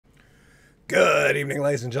Good evening,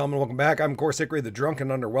 ladies and gentlemen. Welcome back. I'm, of course, Hickory, the drunk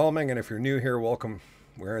and underwhelming. And if you're new here, welcome.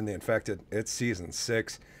 We're in the infected. It's season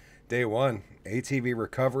 6, day 1. ATV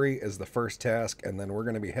recovery is the first task, and then we're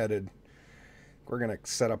going to be headed. We're going to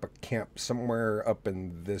set up a camp somewhere up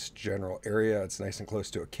in this general area. It's nice and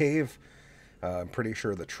close to a cave. I'm pretty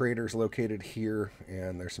sure the trader's located here,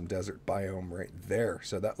 and there's some desert biome right there.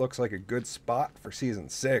 So that looks like a good spot for season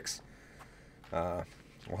 6.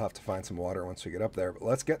 We'll have to find some water once we get up there. But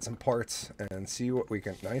let's get some parts and see what we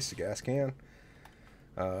can... Nice, a gas can.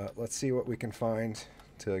 Let's see what we can find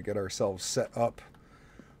to get ourselves set up.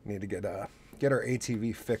 We need to get our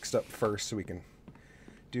ATV fixed up first so we can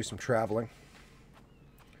do some traveling.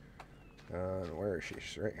 Where is she?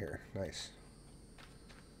 She's right here. Nice.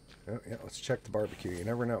 Oh, yeah, let's check the barbecue. You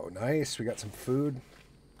never know. Nice, we got some food.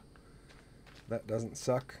 That doesn't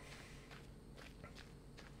suck.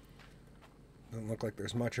 Doesn't look like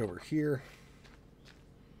there's much over here.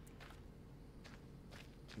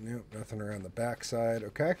 Nope, nothing around the backside.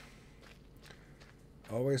 Okay.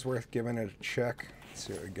 Always worth giving it a check. Let's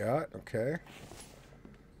see what we got. Okay.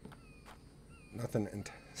 Nothing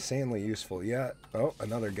insanely useful yet. Oh,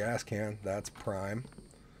 another gas can. That's prime.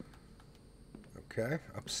 Okay,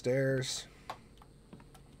 upstairs.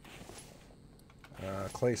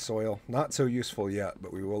 Clay soil. Not so useful yet,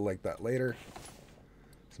 but we will like that later.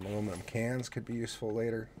 Some aluminum cans could be useful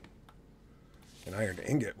later. An iron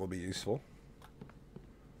ingot will be useful.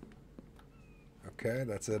 Okay,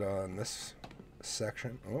 that's it on this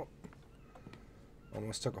section. Oh,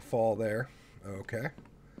 almost took a fall there. Okay.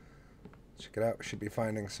 Check it out. We should be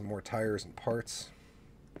finding some more tires and parts.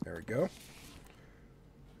 There we go.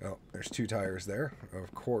 Oh, there's 2 tires there,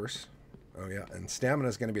 of course. Oh, yeah, and stamina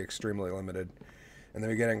is going to be extremely limited in the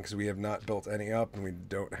beginning because we have not built any up and we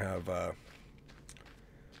don't have...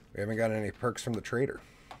 we haven't got any perks from the trader.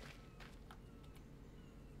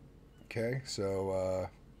 Okay, so,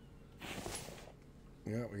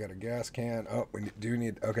 yeah, we got a gas can. Oh, we do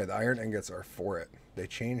need... Okay, the iron ingots are for it. They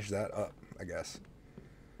changed that up, I guess.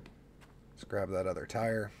 Let's grab that other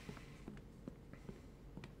tire.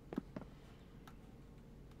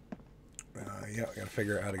 Yeah, I gotta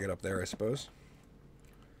figure out how to get up there, I suppose.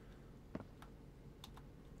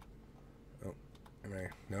 Oh,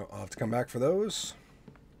 no, I'll have to come back for those.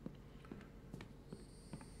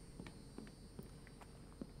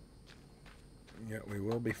 Yeah, we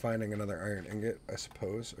will be finding another iron ingot, I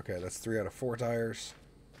suppose. Okay, that's 3 out of 4 tires.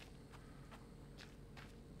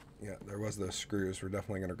 Yeah, there was those screws. We're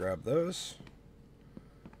definitely going to grab those.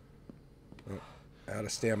 Oh, out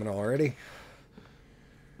of stamina already.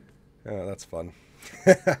 Oh, that's fun.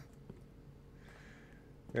 Yeah,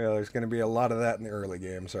 there's going to be a lot of that in the early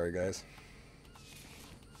game. Sorry, guys.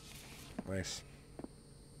 Nice.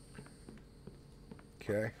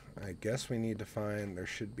 Okay, I guess we need to find... There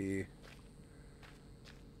should be...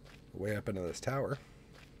 way up into this tower.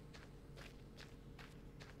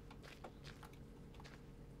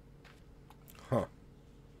 Huh.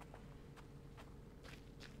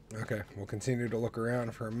 Okay, we'll continue to look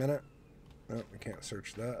around for a minute. Oh, we can't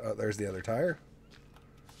search that. Oh, there's the other tire.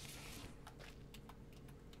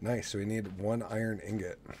 Nice, so we need 1 iron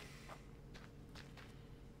ingot.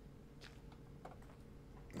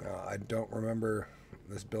 I don't remember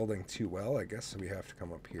this building too well. I guess we have to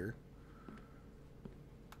come up here.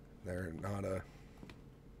 They're not a...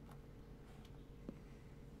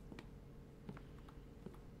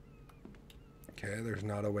 Okay, there's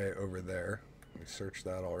not a way over there. We searched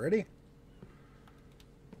that already.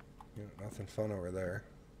 Yeah, nothing fun over there.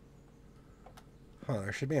 Huh,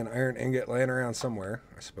 there should be an iron ingot laying around somewhere,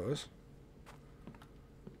 I suppose.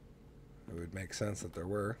 It would make sense that there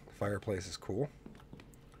were. The fireplace is cool.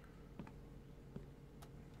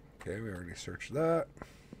 Okay, we already searched that.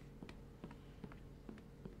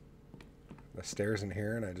 The stairs in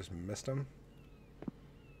here, and I just missed them.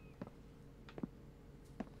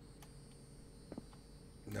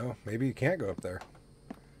 No, maybe you can't go up there.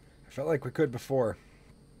 I felt like we could before.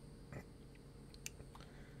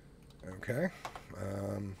 Okay.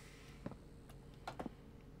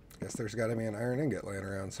 Guess there's got to be an iron ingot laying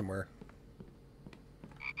around somewhere.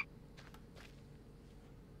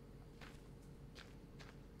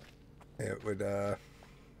 It would, yeah,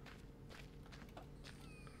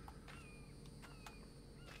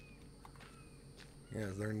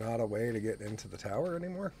 is there not a way to get into the tower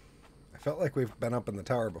anymore? I felt like we've been up in the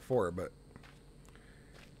tower before, but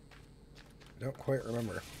I don't quite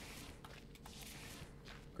remember.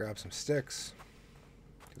 Grab some sticks,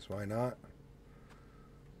 because why not?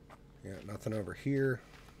 Yeah, nothing over here.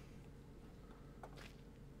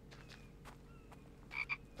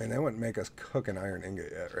 I mean, they wouldn't make us cook an iron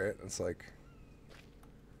ingot yet, right? It's like...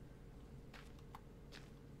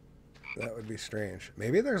 That would be strange.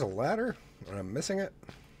 Maybe there's a ladder and I'm missing it.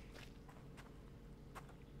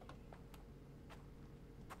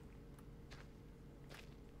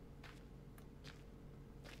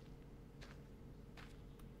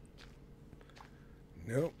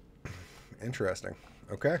 Nope. Interesting.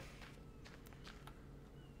 Okay.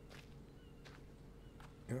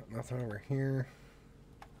 Yep, nothing over here.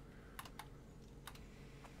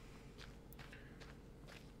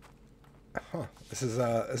 Huh. This is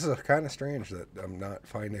kind of strange that I'm not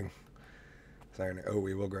finding. Sorry. Oh,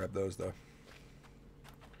 we will grab those though.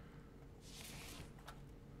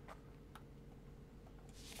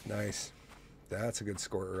 Nice. That's a good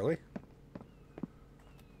score early.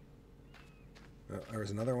 Oh, there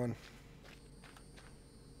was another one.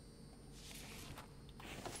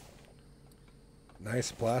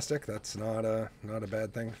 Nice plastic. That's not a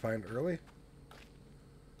bad thing to find early.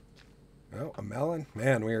 Oh, a melon.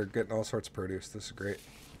 Man, we are getting all sorts of produce. This is great.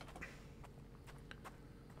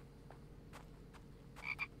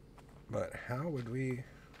 But how would we...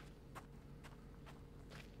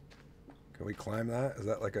 Can we climb that? Is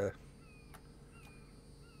that like a...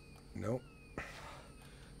 Nope.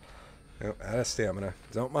 Nope, out of stamina.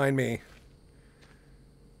 Don't mind me.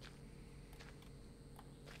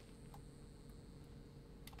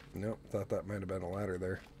 Nope, thought that might have been a ladder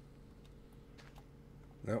there.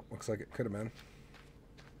 Nope, looks like it could have been.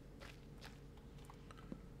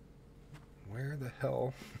 Where the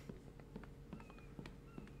hell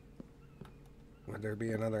would there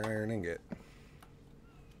be another iron ingot?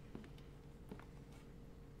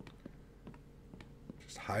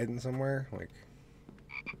 Just hiding somewhere? Like...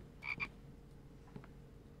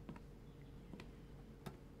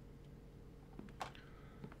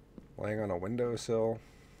 Laying on a windowsill.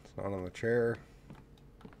 It's not on the chair.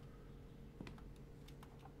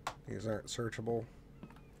 These aren't searchable.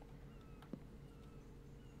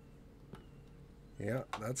 Yeah,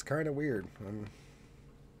 that's kind of weird.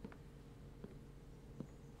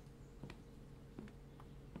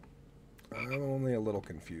 I'm only a little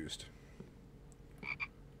confused.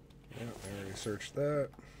 Yeah, I already searched that.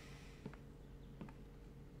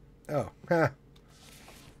 Oh, ha!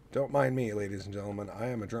 Don't mind me, ladies and gentlemen. I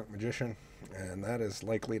am a drunk magician, and that is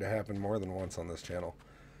likely to happen more than once on this channel.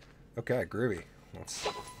 Okay, groovy. Let's...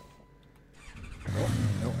 Oh,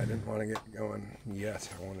 no, I didn't want to get going yet.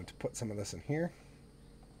 I wanted to put some of this in here.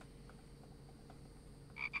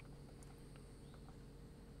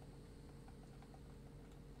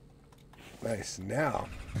 Nice. Now,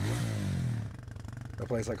 a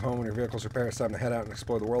place like home when your vehicle's repaired, it's time to head out and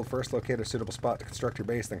explore the world. First, locate a suitable spot to construct your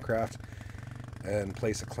base, then craft and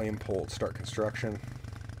place a claim pole to start construction.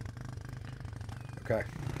 Okay.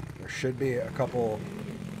 There should be a couple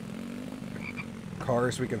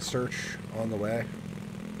cars we can search on the way.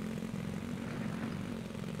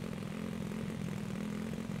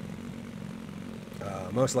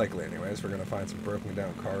 Most likely, anyways. We're going to find some broken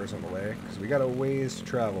down cars on the way, because we got a ways to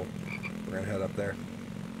travel. We're going to head up there.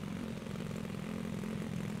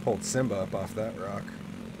 Pulled Simba up off that rock.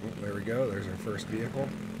 Oh, there we go. There's our first vehicle.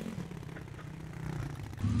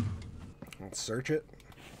 Let's search it.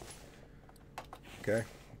 Okay.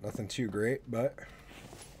 Nothing too great, but...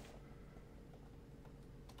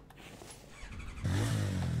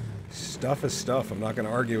 Stuff is stuff. I'm not going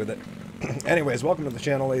to argue with it. Anyways, welcome to the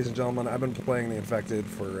channel, ladies and gentlemen. I've been playing The Infected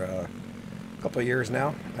for a couple of years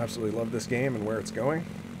now. Absolutely love this game and where it's going.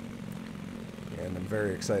 And I'm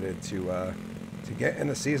very excited to get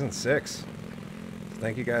into Season 6. So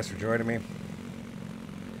thank you guys for joining me.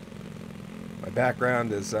 My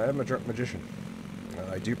background is I'm a drunk magician.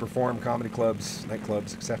 I do perform comedy clubs,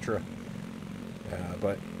 nightclubs, etc.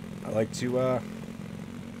 But I like to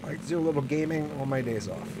do a little gaming on my days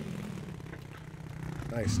off.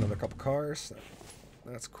 Nice, another couple cars.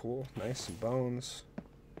 That's cool. Nice, some bones.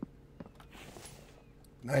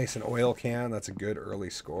 Nice, an oil can. That's a good early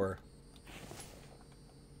score.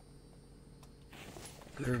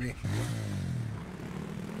 Groovy.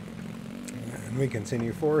 And we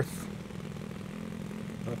continue forth.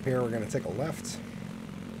 Up here, we're going to take a left.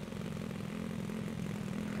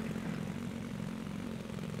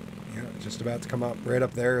 Yeah, just about to come up. Right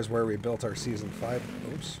up there is where we built our Season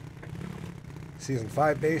 5. Oops. Season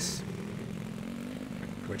 5 base,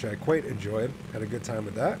 which I quite enjoyed. Had a good time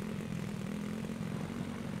with that.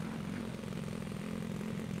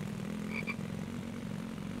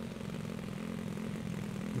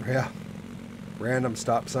 Yeah. Random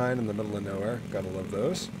stop sign in the middle of nowhere. Gotta love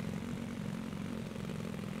those.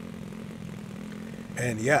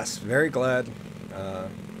 And yes, very glad the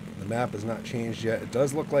map has not changed yet. It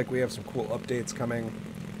does look like we have some cool updates coming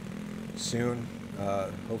soon.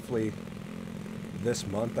 Hopefully this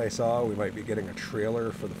month I saw we might be getting a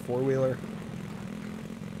trailer for the four-wheeler,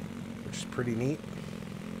 which is pretty neat.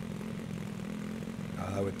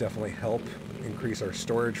 Would definitely help increase our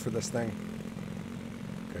storage for this thing,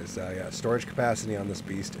 because yeah, storage capacity on this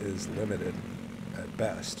beast is limited at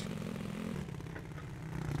best.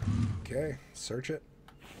 Okay, search it.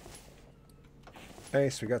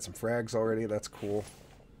 Nice, we got some frags already, that's cool.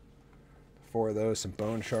 4 of those, some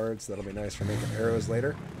bone shards, that'll be nice for making arrows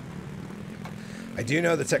later. I do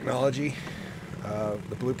know the technology,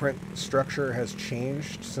 the blueprint structure has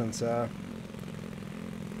changed since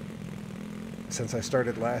I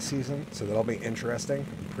started last season, so that'll be interesting.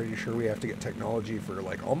 I'm pretty sure we have to get technology for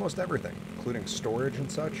like almost everything, including storage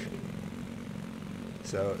and such.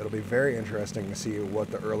 So it'll be very interesting to see what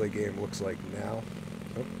the early game looks like now.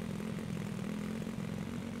 Oh.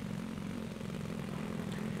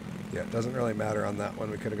 Yeah, it doesn't really matter on that one.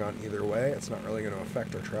 We could have gone either way. It's not really going to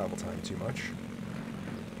affect our travel time too much.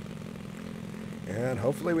 And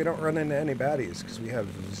hopefully we don't run into any baddies, because we have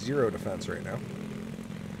 0 defense right now.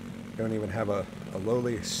 We don't even have a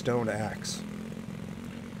lowly stone axe.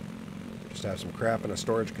 Just have some crap in a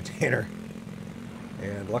storage container.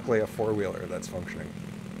 And luckily a four-wheeler that's functioning.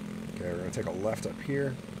 Okay, we're going to take a left up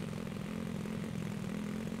here.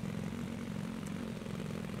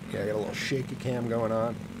 Okay, I got a little shaky cam going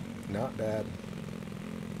on. Not bad.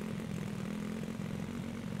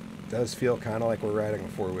 Does feel kind of like we're riding a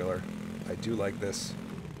four-wheeler. I do like this.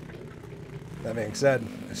 That being said,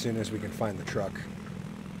 as soon as we can find the truck,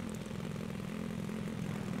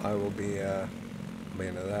 I will be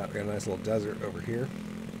into that. We got a nice little desert over here.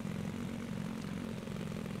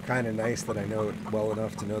 Kind of nice that I know it well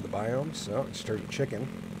enough to know the biomes. So, just heard a chicken.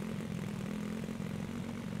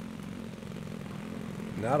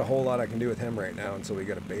 Not a whole lot I can do with him right now until we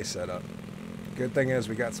get a base set up. Good thing is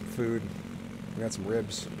we got some food. We got some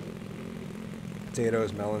ribs,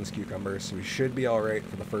 potatoes, melons, cucumbers. So we should be all right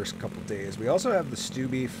for the first couple days. We also have the stew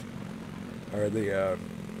beef, or the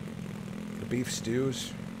beef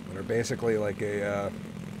stews, that are basically like an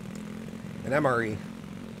MRE,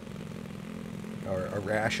 or a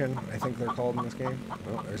ration, I think they're called in this game.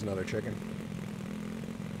 Oh, there's another chicken.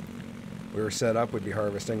 We were set up, we'd be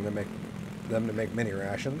harvesting them to make mini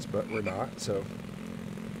rations, but we're not, so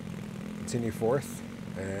continue forth.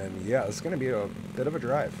 And yeah, it's going to be a bit of a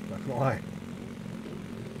drive, not going to lie.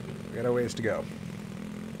 We got a ways to go.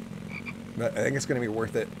 But I think it's going to be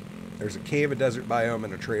worth it. There's a cave, a desert biome,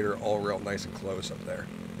 and a trader all real nice and close up there.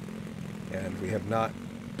 And we have not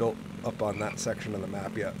built up on that section of the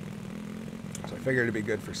map yet. So I figured it'd be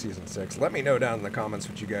good for Season 6. Let me know down in the comments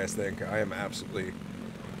what you guys think. I am absolutely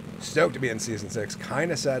stoked to be in Season 6.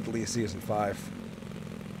 Kind of sad to leave Season 5.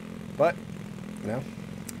 But, you know,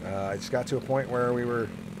 I just got to a point where we were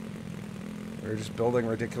just building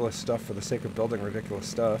ridiculous stuff for the sake of building ridiculous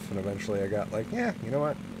stuff. And eventually I got like, yeah, you know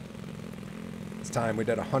what? It's time. We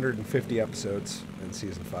did 150 episodes in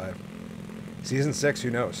Season 5. Season 6, who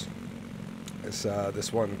knows?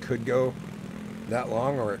 This one could go that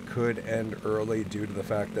long, or it could end early due to the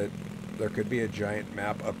fact that there could be a giant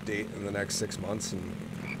map update in the next 6 months, and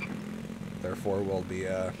therefore we'll be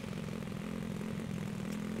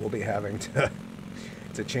having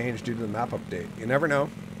to change due to the map update. You never know.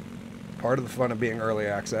 Part of the fun of being early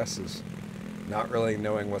access is not really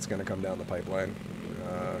knowing what's going to come down the pipeline.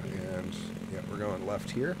 And yeah, we're going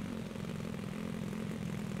left here.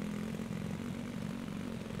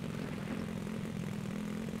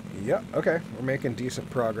 Yep, okay, we're making decent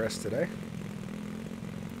progress today.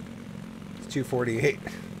 It's 2:48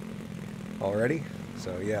 already.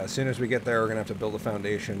 So yeah, as soon as we get there, we're going to have to build a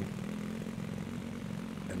foundation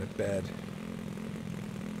and a bed.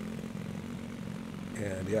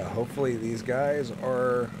 And yeah, hopefully these guys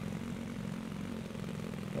are...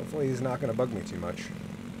 Hopefully he's not going to bug me too much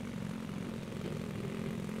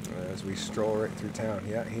as we stroll right through town.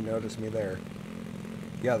 Yeah, he noticed me there.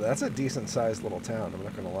 Yeah, that's a decent-sized little town, I'm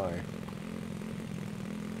not going to lie.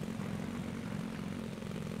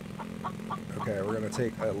 Okay, we're going to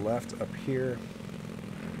take a left up here.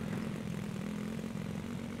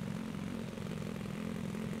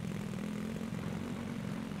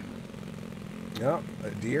 Yep,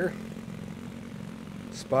 a deer.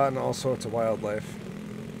 Spotting all sorts of wildlife.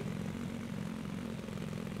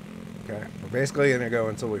 Okay, we're basically going to go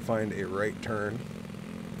until we find a right turn.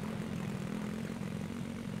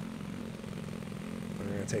 We're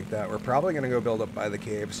going to take that. We're probably going to go build up by the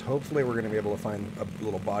caves. Hopefully we're going to be able to find a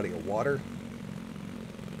little body of water.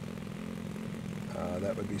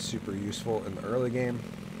 That would be super useful in the early game.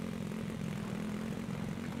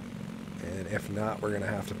 And if not, we're going to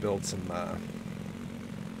have to build some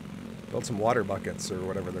Build some water buckets or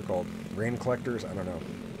whatever they're called. Rain collectors? I don't know.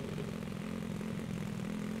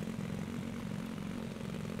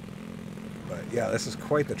 But yeah, this is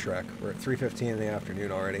quite the trek. We're at 3:15 in the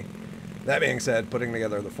afternoon already. That being said, putting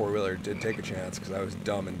together the four-wheeler did take a chance because I was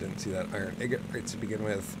dumb and didn't see that iron ingot right to begin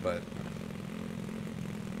with, but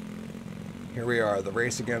here we are, the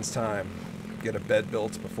race against time. Get a bed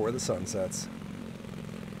built before the sun sets.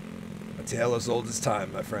 A tale as old as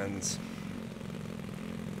time, my friends.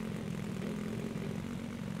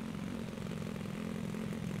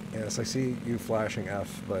 Yes, I see you flashing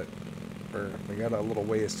F, but we got a little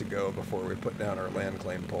ways to go before we put down our land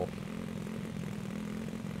claim pole.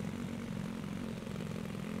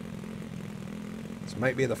 This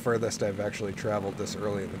might be the furthest I've actually traveled this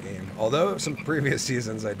early in the game. Although some previous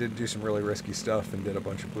seasons I did do some really risky stuff and did a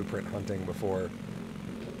bunch of blueprint hunting before.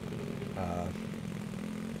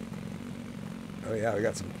 Oh yeah, we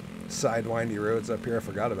got some side windy roads up here. I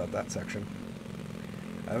forgot about that section.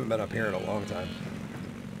 I haven't been up here in a long time.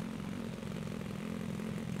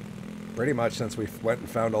 Pretty much since we went and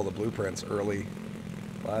found all the blueprints early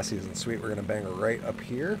last season. Sweet, we're going to bang right up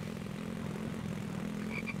here.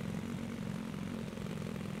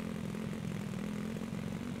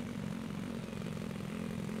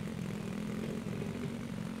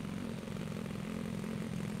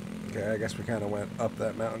 Okay, I guess we kind of went up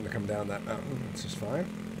that mountain to come down that mountain. This is fine.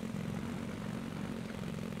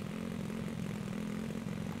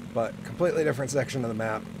 But completely different section of the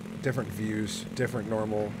map. Different views, different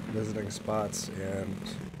normal visiting spots, and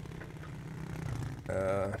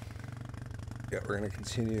yeah, we're going to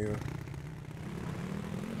continue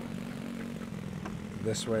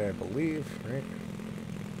this way, I believe, right?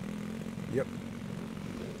 Yep.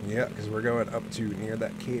 Yeah, because we're going up to near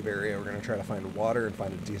that cave area. We're going to try to find water and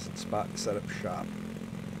find a decent spot to set up shop.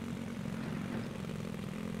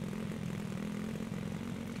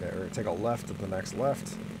 Okay, we're going to take a left at the next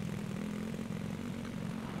left.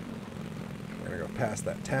 We're going to go past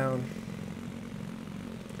that town,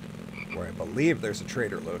 where I believe there's a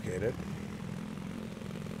trader located.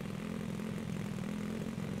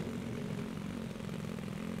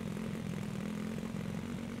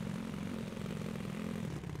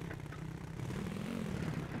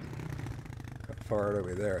 How far are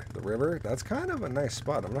we there? The river? That's kind of a nice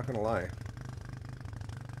spot, I'm not going to lie.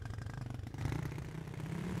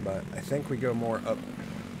 But I think we go more up.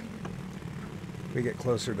 We get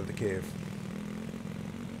closer to the cave.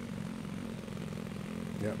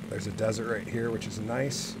 Yep, there's a desert right here, which is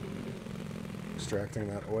nice. Extracting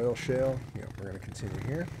that oil shale. Yep, we're going to continue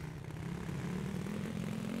here.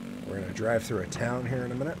 We're going to drive through a town here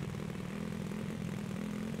in a minute.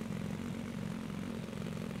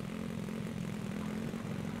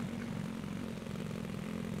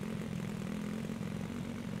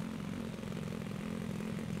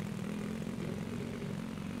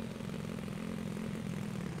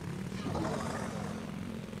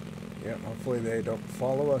 Yeah, hopefully they don't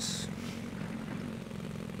follow us.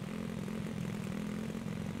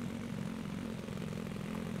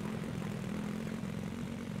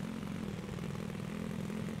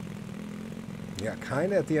 Yeah,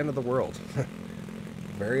 kind of at the end of the world.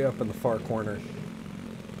 Very up in the far corner.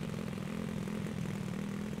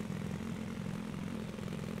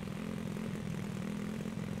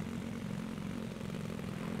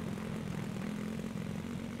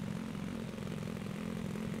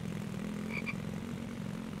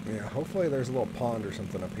 Yeah, hopefully there's a little pond or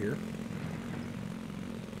something up here.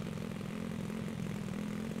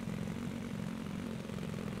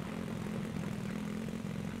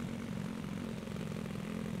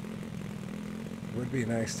 Would be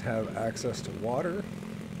nice to have access to water.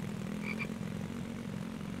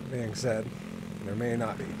 Being said, there may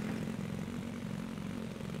not be.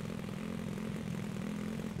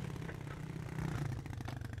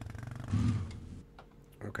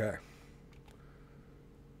 Okay.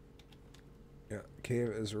 Yeah, cave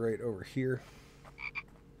is right over here.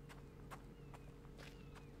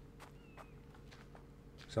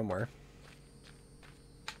 Somewhere.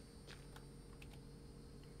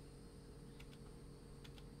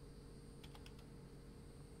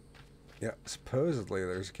 Yeah, supposedly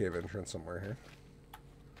there's a cave entrance somewhere here.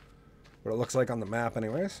 What it looks like on the map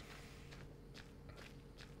anyways.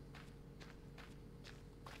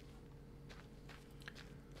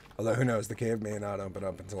 Although who knows, the cave may not open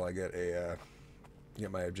up until I get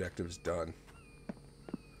my objectives done.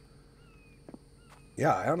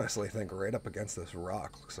 Yeah, I honestly think right up against this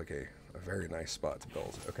rock looks like a very nice spot to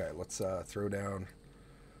build. Okay, let's throw down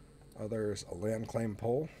others. A land claim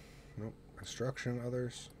pole. Nope. Construction,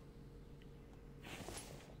 others.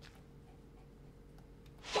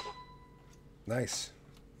 Nice.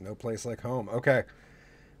 No place like home. Okay.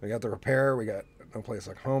 We got the repair. We got no place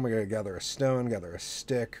like home. We got to gather a stone, gather a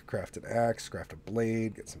stick, craft an axe, craft a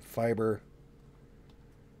blade, get some fiber,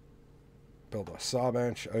 build a saw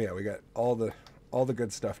bench. Oh yeah, we got all the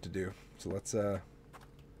good stuff to do. So let's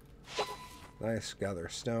nice, gather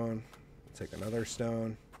a stone, take another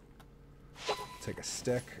stone, take a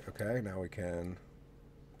stick. Okay, now we can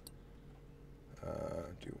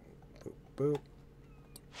do boop boop.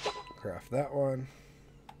 Craft that one.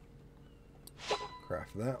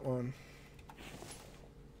 Craft that one.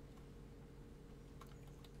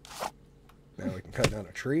 Now we can cut down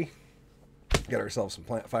a tree. Get ourselves some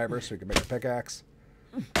plant fiber so we can make a pickaxe.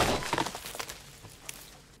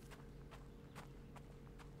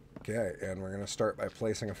 Okay, and we're going to start by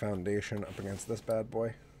placing a foundation up against this bad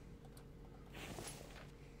boy.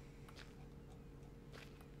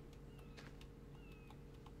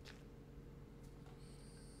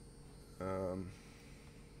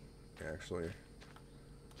 Actually,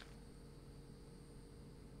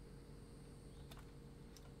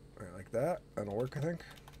 right, like that. That'll work, I think.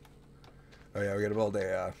 Oh yeah, we gotta build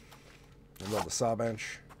a saw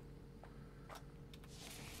bench.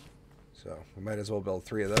 So we might as well build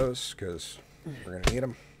 3 of those because we're gonna need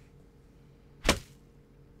them.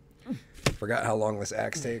 Forgot how long this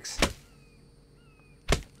axe takes.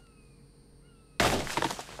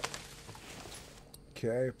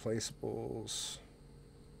 Okay, placeables.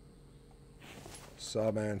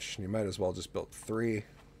 Saw bench. You might as well just build 3.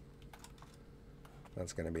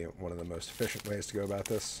 That's going to be one of the most efficient ways to go about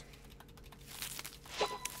this.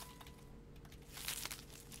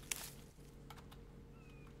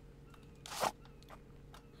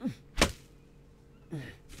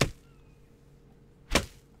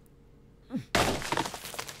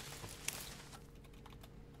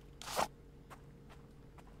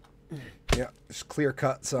 Yeah, just clear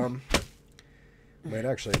cut some. Might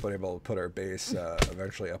actually be able to put our base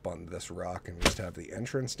eventually up on this rock and just have the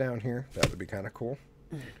entrance down here. That would be kind of cool.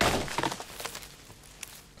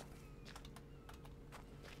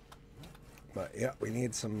 But yeah, we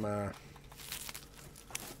need some...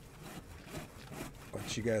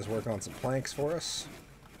 let you guys work on some planks for us.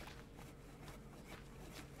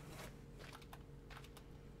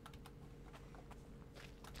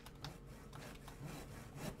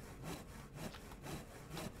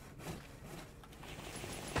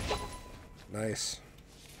 Nice.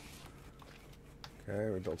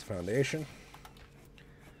 Okay, we built a foundation.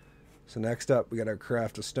 So next up, we got to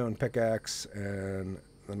craft a stone pickaxe and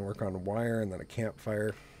then work on a wire and then a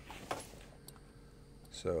campfire.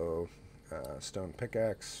 So, stone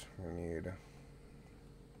pickaxe, we need...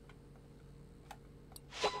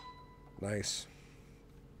 Nice.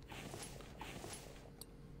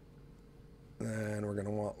 Then we're going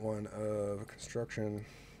to want one of construction.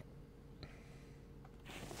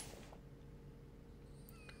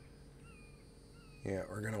 Yeah,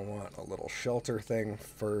 we're going to want a little shelter thing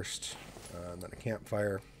first, and then a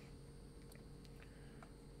campfire.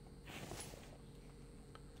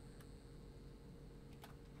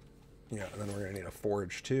 Yeah, and then we're going to need a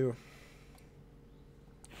forge too.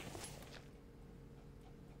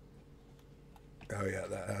 Oh yeah,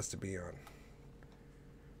 that has to be on.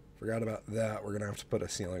 Forgot about that. We're going to have to put a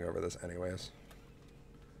ceiling over this anyways.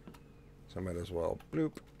 So I might as well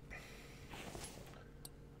bloop.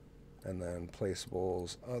 And then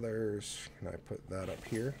placeables, others. Can I put that up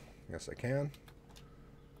here? Yes, I can.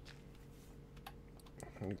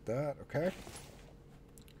 Like that, okay.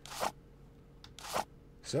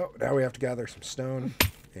 So now we have to gather some stone,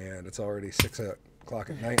 and it's already 6 o'clock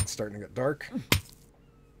at night. It's starting to get dark.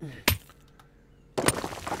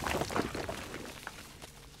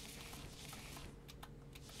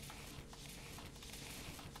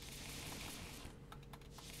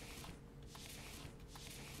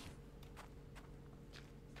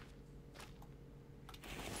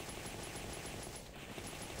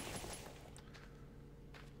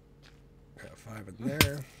 Got 5 in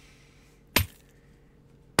there.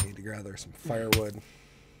 Need to gather some firewood.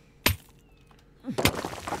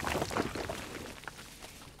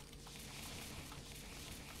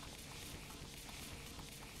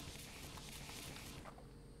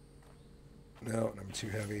 No, I'm too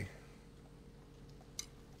heavy.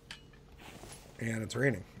 And it's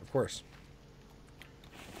raining, of course.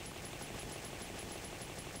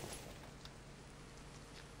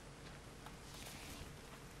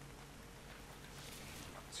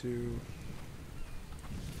 Two,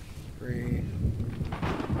 3,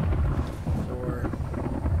 4,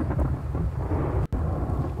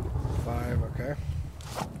 5, okay.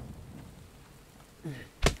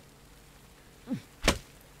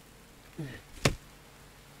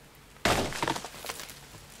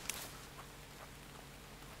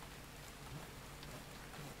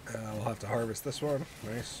 We'll have to harvest this one.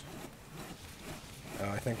 Nice.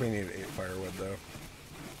 I think we need 8 firewood, though.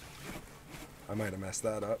 I might have messed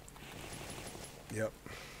that up. Yep.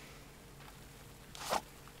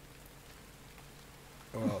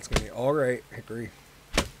 Well, it's going to be all right, Hickory.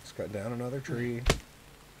 Let's cut down another tree.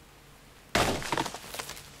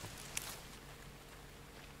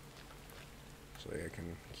 So I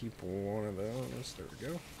can keep one of those. There we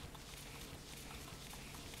go.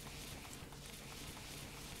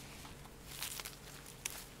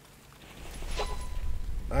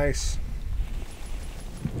 Nice.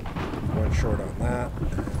 One short on that.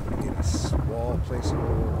 And we need a wall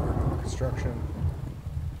placeable or construction.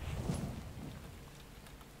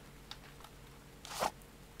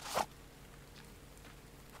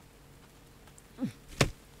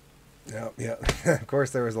 Yeah. Of course,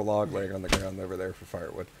 there was a log laying on the ground over there for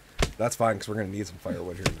firewood. That's fine, because we're going to need some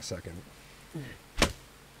firewood here in a second.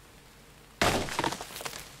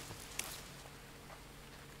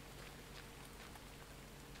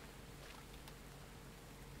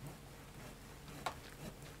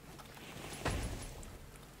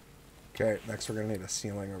 Okay, next we're going to need a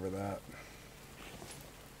ceiling over that.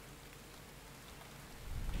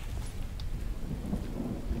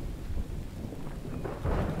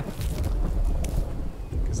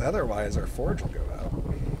 Because otherwise our forge will go out.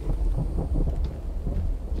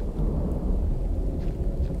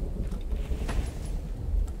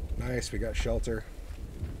 Nice, we got shelter.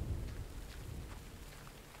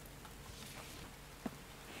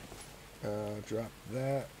 Drop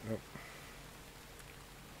that. Nope.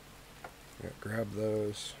 Yeah, grab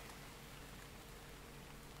those.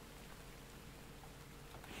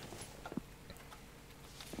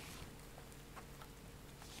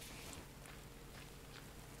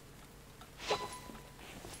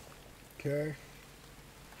 Okay.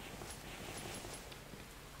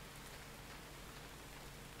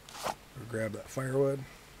 We'll grab that firewood.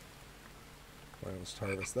 Let's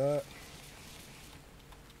harvest that.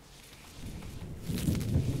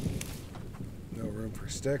 No room for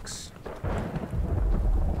sticks.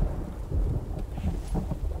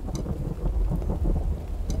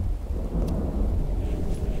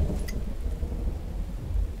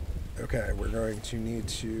 Okay, we're going to need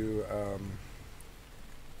to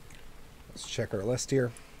let's check our list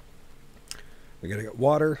here. We gotta get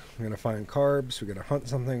water, we're gonna find carbs, we gotta hunt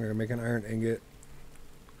something, we're gonna make an iron ingot.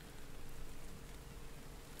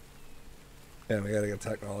 And we gotta get a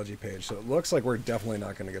technology page. So it looks like we're definitely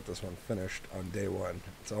not gonna get this one finished on day one.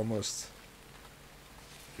 It's almost,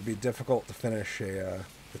 it'd be difficult to finish the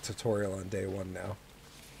tutorial on day one now.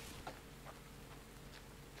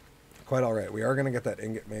 Quite alright, we are gonna get that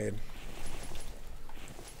ingot made.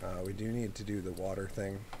 We do need to do the water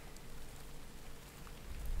thing.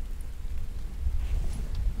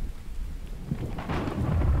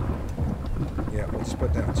 Yeah, we'll just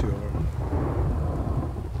put down 2 of them.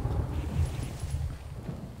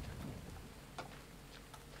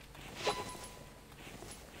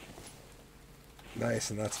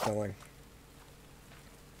 Nice, and that's filling.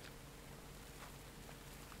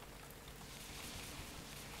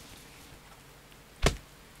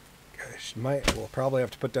 Okay, we'll probably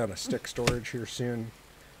have to put down a stick storage here soon.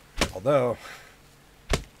 Although,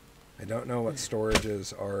 I don't know what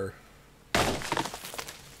storages are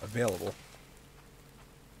available.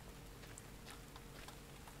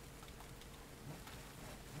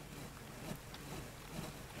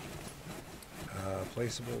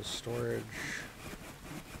 Placeable storage.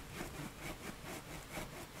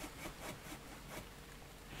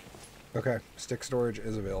 Okay, stick storage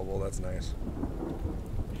is available. That's nice.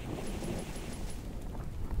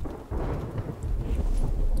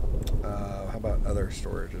 How about other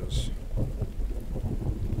storages?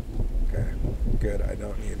 Okay, good. I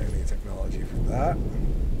don't need any technology for that.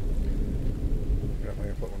 I'm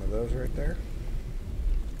going to put one of those right there.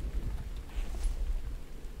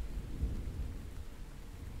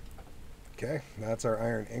 Okay, that's our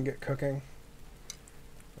iron ingot cooking.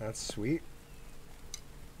 That's sweet.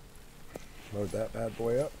 Load that bad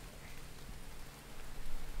boy up.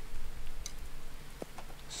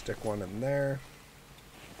 Stick one in there.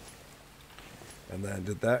 And then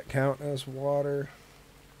did that count as water?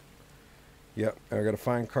 Yep, I gotta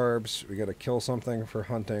find carbs. We gotta kill something for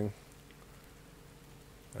hunting.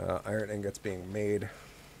 Iron ingots being made.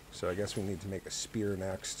 So I guess we need to make a spear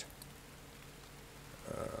next.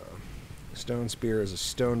 Stone spear is a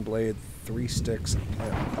stone blade, 3 sticks, and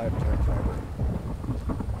 5 plant fiber.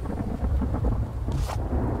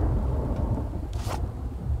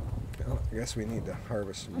 Well, I guess we need to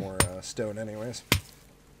harvest some more stone anyways.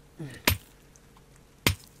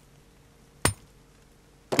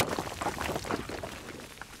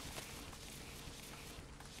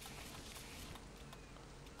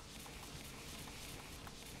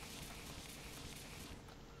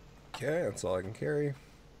 Okay, that's all I can carry.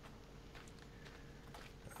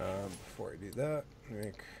 Before I do that,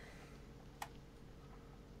 make...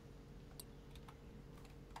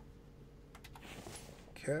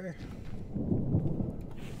 Okay.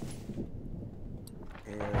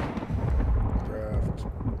 And craft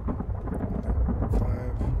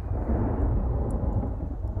 5.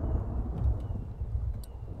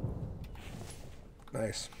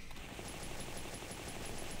 Nice.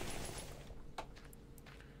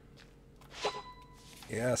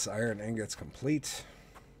 Yes, iron ingots complete.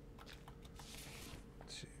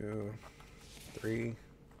 2, 3.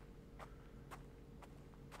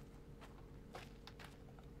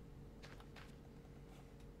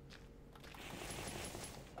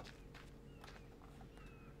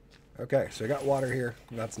 Okay, so we got water here.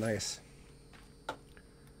 That's nice.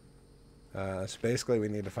 So basically we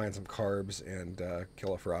need to find some carbs and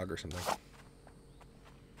kill a frog or something.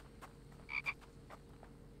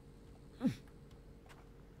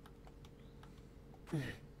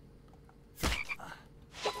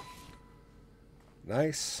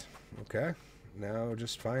 Nice. Okay. Now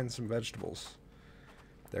just find some vegetables.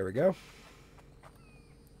 There we go.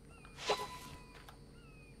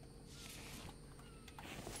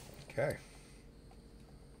 Okay.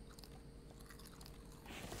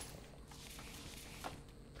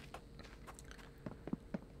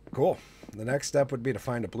 Cool. The next step would be to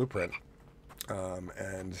find a blueprint.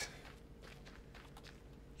 And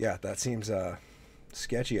yeah, that seems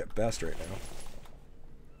sketchy at best right now.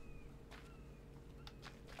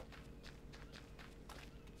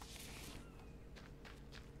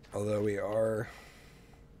 Although we are...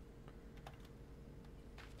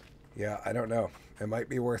 Yeah, I don't know. It might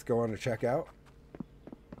be worth going to check out.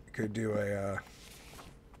 Could do a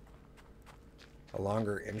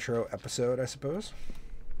longer intro episode, I suppose.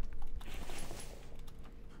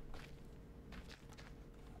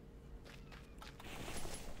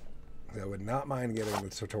 I would not mind getting the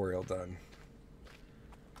tutorial done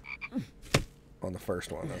on the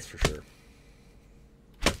first one, that's for sure.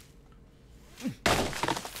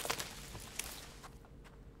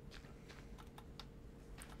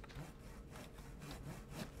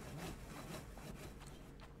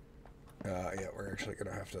 Yeah, we're actually going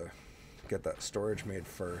to have to get that storage made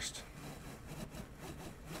first. So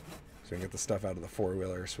we can get the stuff out of the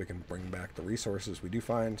four-wheeler so we can bring back the resources we do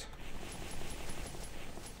find.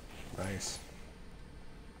 Nice.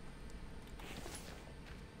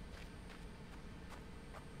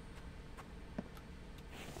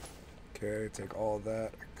 Okay, take all of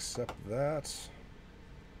that except that.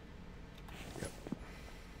 Yep.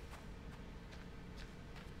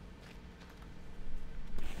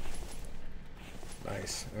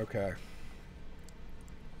 Nice. Okay.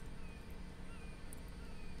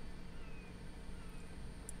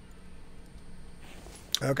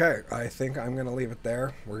 Okay, I think I'm going to leave it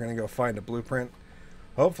there. We're going to go find a blueprint.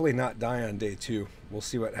 Hopefully not die on day 2. We'll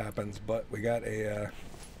see what happens, but we got a...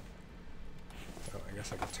 oh, I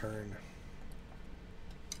guess I could turn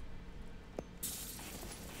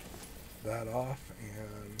that off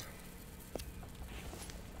and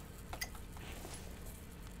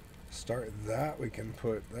start that. We can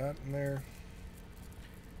put that in there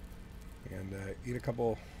and eat a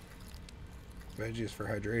couple veggies for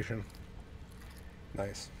hydration.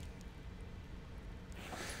 Nice.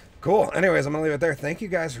 Cool. Anyways, I'm going to leave it there. Thank you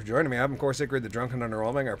guys for joining me. I'm, of course, Hickory, the Drunken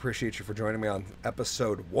Underwhelming. I appreciate you for joining me on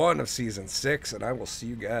episode 1 of season 6, and I will see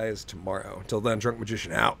you guys tomorrow. Until then, Drunk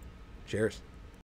Magician out. Cheers.